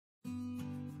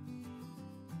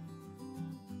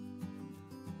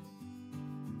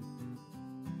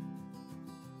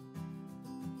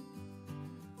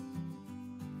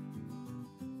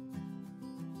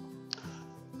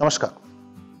Namaskar,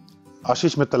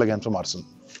 Ashish Mittal again from Aarsun.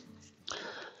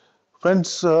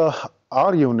 Friends,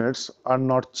 our units are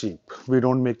not cheap. We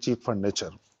don't make cheap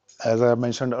furniture, as I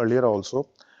mentioned earlier also.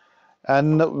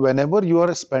 And whenever you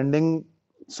are spending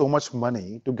so much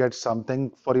money to get something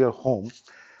for your home,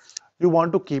 you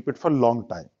want to keep it for a long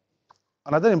time.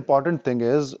 Another important thing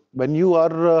is when you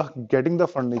are getting the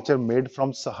furniture made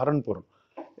from Saharanpur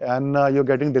and you're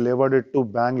getting delivered it to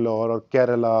Bangalore or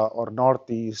Kerala or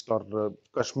Northeast or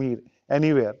Kashmir,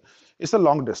 anywhere, it's a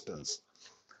long distance.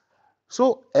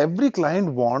 So every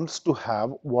client wants to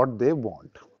have what they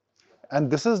want.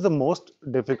 And this is the most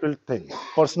difficult thing,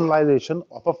 personalization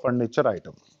of a furniture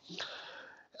item.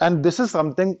 And this is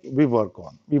something we work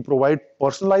on. We provide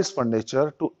personalized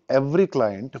furniture to every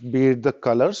client, be it the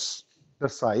colors, the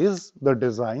size, the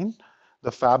design,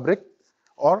 the fabric,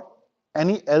 or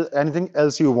anything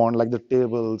else you want, like the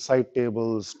table, side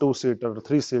tables, two-seater,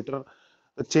 three-seater,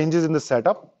 the changes in the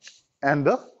setup, and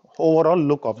the overall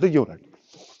look of the unit.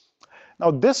 Now,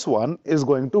 this one is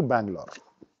going to Bangalore.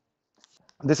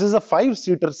 This is a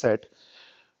five-seater set,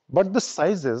 but the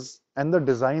sizes and the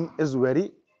design is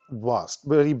very vast,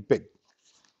 very big.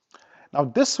 Now,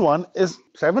 this one is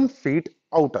 7 feet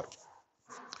outer.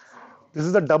 This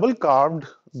is the double carved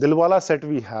Dilwala set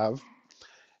we have,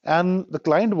 and the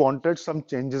client wanted some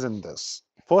changes in this.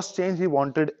 First change he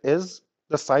wanted is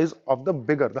the size of the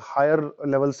bigger, the higher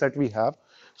level set we have.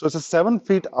 So it's a 7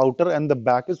 feet outer, and the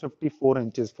back is 54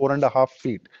 inches, 4.5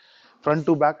 feet. Front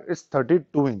to back is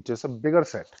 32 inches, a bigger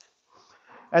set.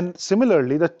 And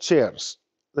similarly, the chairs.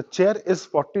 The chair is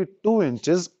 42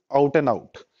 inches out and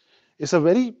out. It's a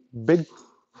very big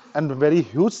and very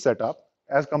huge setup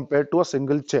as compared to a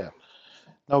single chair.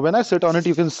 Now, when I sit on it,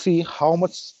 you can see how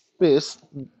much space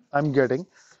I'm getting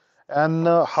and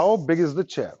how big is the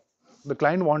chair. The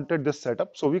client wanted this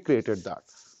setup, so we created that.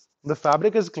 The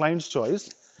fabric is client's choice.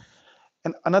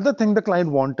 And another thing the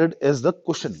client wanted is the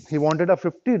cushion. He wanted a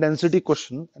 50 density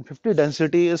cushion, and 50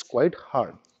 density is quite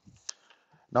hard.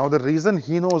 Now, the reason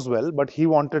he knows well, but he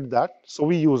wanted that, so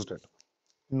we used it.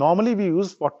 Normally, we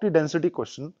use 40 density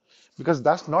cushion because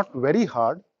that's not very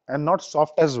hard and not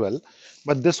soft as well,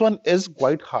 but this one is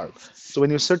quite hard. So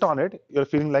when you sit on it, you're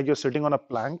feeling like you're sitting on a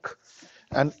plank,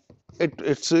 and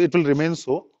it will remain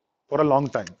so for a long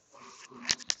time.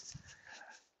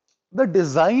 The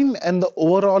design and the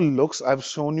overall looks I've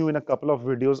shown you in a couple of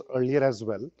videos earlier as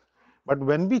well. But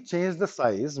when we change the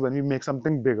size, when we make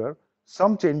something bigger,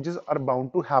 some changes are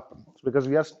bound to happen because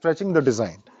we are stretching the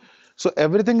design. So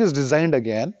everything is designed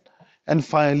again. And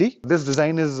finally, this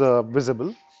design is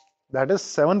visible. That is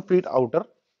 7 feet outer,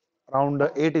 around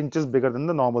 8 inches bigger than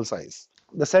the normal size.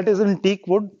 The set is in teak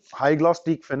wood, high gloss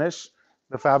teak finish.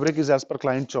 The fabric is as per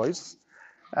client choice.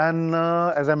 And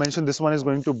as I mentioned, this one is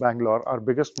going to Bangalore, our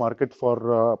biggest market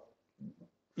for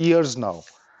years now.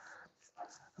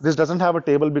 This doesn't have a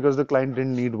table because the client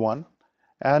didn't need one.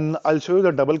 And I'll show you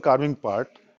the double carving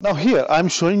part. Now here, I'm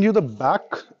showing you the back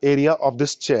area of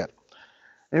this chair.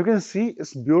 You can see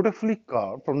it's beautifully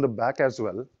carved from the back as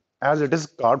well as it is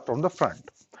carved from the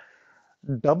front.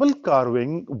 Double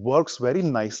carving works very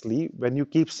nicely when you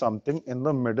keep something in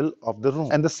the middle of the room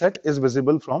and the set is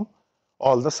visible from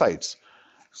all the sides.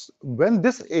 When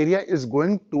this area is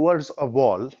going towards a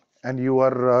wall and you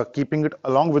are keeping it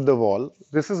along with the wall,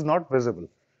 this is not visible.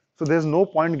 So there's no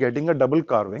point getting a double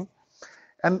carving.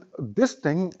 And this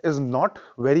thing is not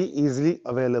very easily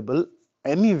available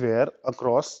anywhere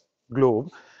across globe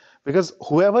because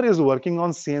whoever is working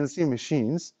on CNC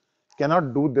machines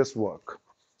cannot do this work.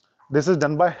 This is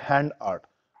done by hand art.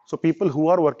 So people who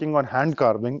are working on hand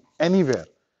carving anywhere,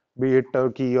 be it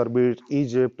Turkey or be it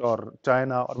Egypt or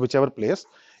China or whichever place,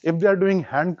 if they are doing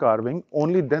hand carving,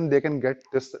 only then they can get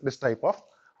this type of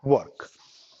work.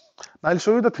 Now I'll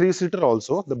show you the three-seater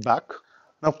also, the back.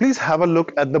 Now please have a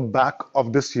look at the back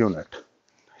of this unit.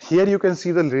 Here you can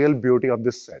see the real beauty of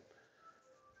this set.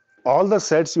 All the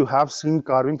sets you have seen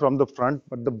carving from the front,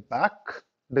 but the back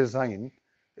design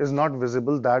is not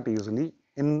visible that easily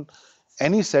in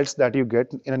any sets that you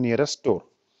get in a nearest store.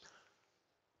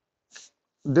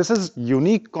 This is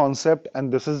unique concept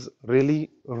and this is really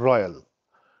royal.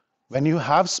 When you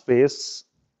have space,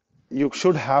 you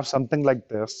should have something like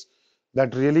this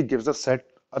that really gives a set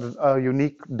a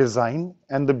unique design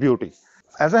and the beauty.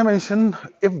 As I mentioned,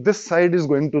 if this side is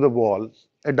going to the wall,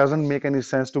 it doesn't make any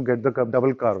sense to get the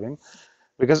double carving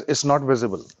because it's not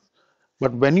visible.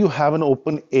 But when you have an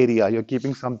open area, you're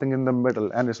keeping something in the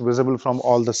middle and it's visible from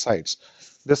all the sides.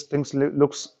 This thing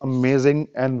looks amazing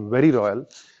and very royal,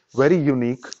 very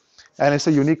unique. And it's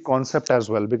a unique concept as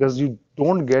well because you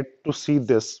don't get to see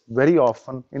this very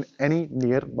often in any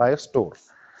nearby store.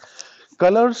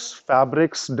 Colors,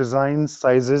 fabrics, designs,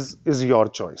 sizes is your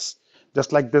choice.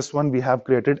 Just like this one, we have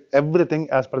created everything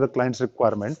as per the client's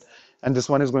requirement, and this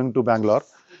one is going to Bangalore.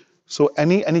 So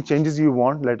any changes you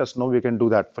want, let us know. We can do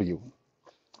that for you.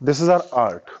 This is our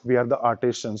art. We are the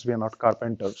artisans. We are not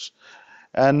carpenters.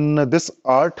 And this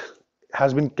art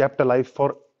has been kept alive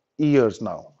for years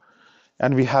now.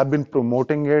 And we have been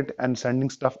promoting it and sending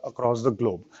stuff across the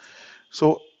globe.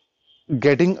 So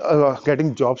getting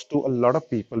jobs to a lot of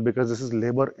people, because this is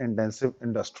labor intensive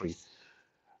industry.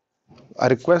 I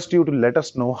request you to let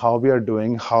us know how we are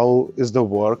doing, how is the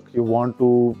work. You want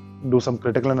to do some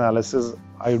critical analysis,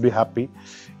 I would be happy.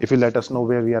 If you let us know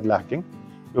where we are lacking,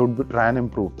 we would try and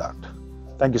improve that.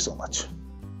 Thank you so much.